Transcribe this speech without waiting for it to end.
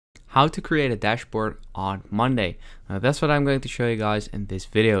how to create a dashboard on Monday. Now that's what I'm going to show you guys in this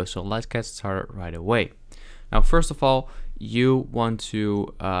video, so let's get started right away. Now first of all, you want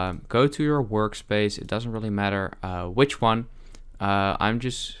to go to your workspace. It doesn't really matter which one.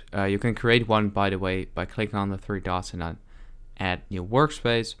 You can create one, by the way, by clicking on the three dots and then add new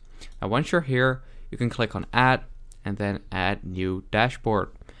workspace. Now once you're here, you can click on add and then add new dashboard.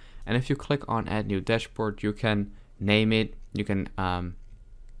 And if you click on add new dashboard, you can name it. You can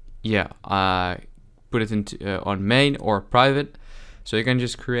put it into on main or private. So you can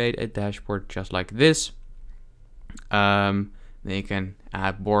just create a dashboard just like this. Then you can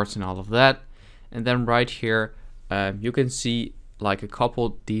add boards and all of that. And then right here, you can see like a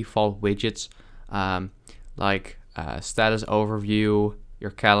couple default widgets, like status overview,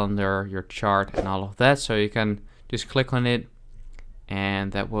 your calendar, your chart, and all of that. So you can just click on it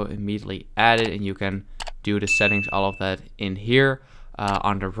and that will immediately add it, and you can do the settings, all of that in here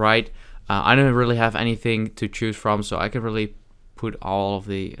on the right. I don't really have anything to choose from, so I can really put all of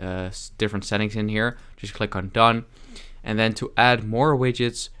the different settings in here. Just click on done. And then to add more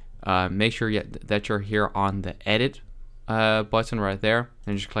widgets, make sure that you're here on the edit button right there,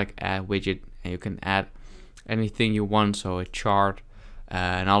 and just click add widget, and you can add anything you want, so a chart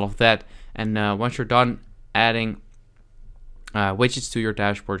and all of that. And once you're done adding widgets to your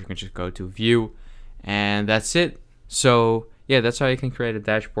dashboard, you can just go to view, and that's it. So yeah, that's how you can create a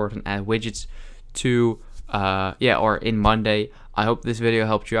dashboard and add widgets to or in Monday. I hope this video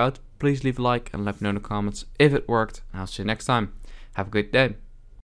helped you out. Please leave a like and let me know in the comments if it worked, and I'll see you next time. Have a good day.